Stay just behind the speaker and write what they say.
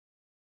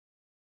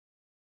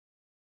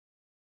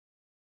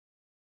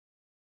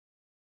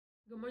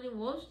Good morning,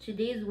 Wolves.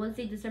 Today is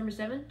Wednesday, December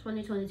 7th,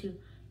 2022.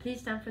 Please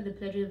stand for the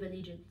Pledge of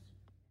Allegiance.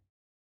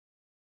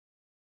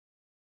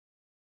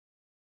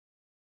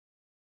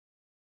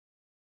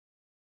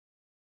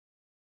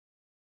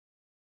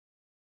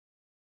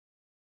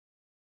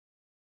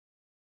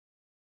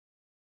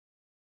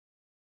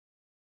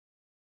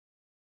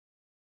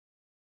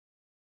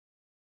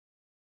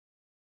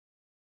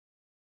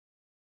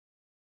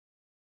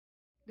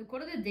 The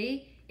quote of the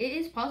day: it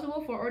is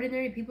possible for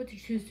ordinary people to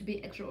choose to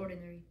be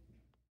extraordinary.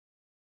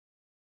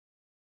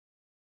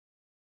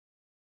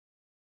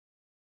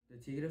 The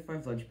Tigre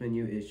 5 lunch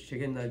menu is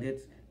chicken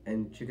nuggets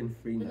and chicken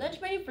free The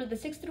nuggets. lunch menu for the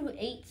 6 through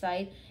 8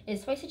 side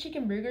is spicy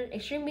chicken burger,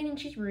 extreme bean and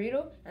cheese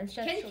burrito, and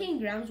candy cane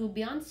grams will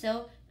be on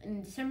sale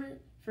on December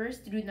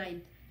 1st through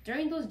 9th.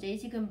 During those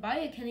days, you can buy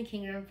a candy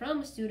cane gram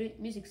from a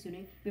music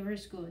student before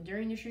school,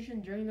 during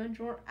nutrition, during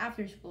lunch, or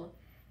after school.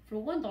 For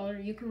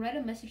 $1, you can write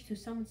a message to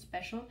someone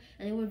special,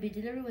 and it will be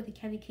delivered with a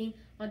candy cane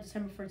on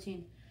December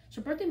 14th.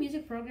 Support the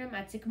music program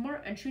at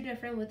Sycamore and treat a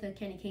friend with a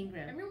candy cane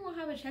gram. Everyone will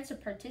have a chance to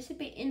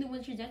participate in the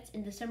Winter Jets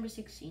in December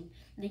 16th.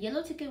 The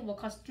yellow ticket will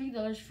cost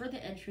 $3 for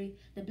the entry.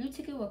 The blue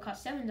ticket will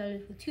cost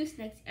 $7 with 2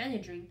 snacks and a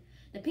drink.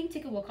 The pink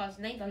ticket will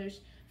cost $9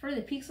 for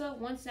the pizza,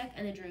 1 snack,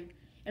 and a drink.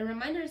 A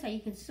reminder is that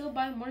you can still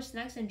buy more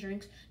snacks and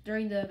drinks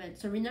during the event,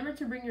 so remember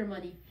to bring your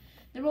money.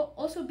 There will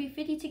also be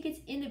 50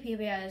 tickets in the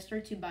PBIS store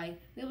to buy.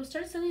 We will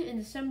start selling in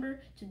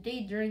December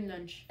today during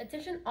lunch.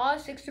 Attention all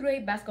 6 through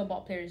 8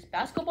 basketball players.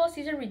 Basketball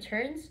season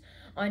returns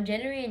on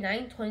January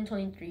 9,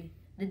 2023,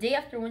 the day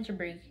after winter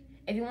break.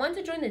 If you want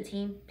to join the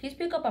team, please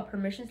pick up a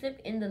permission slip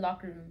in the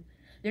locker room.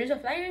 There is a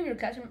flyer in your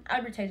classroom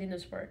advertising the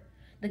sport.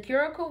 The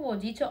QR code will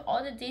detail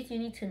all the dates you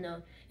need to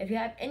know. If you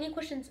have any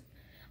questions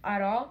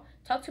at all,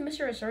 talk to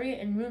Mr. Osorio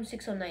in room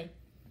 609.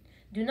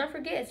 Do not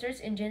forget it starts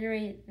in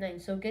January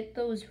 9th, so get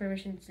those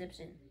permission slips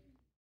in.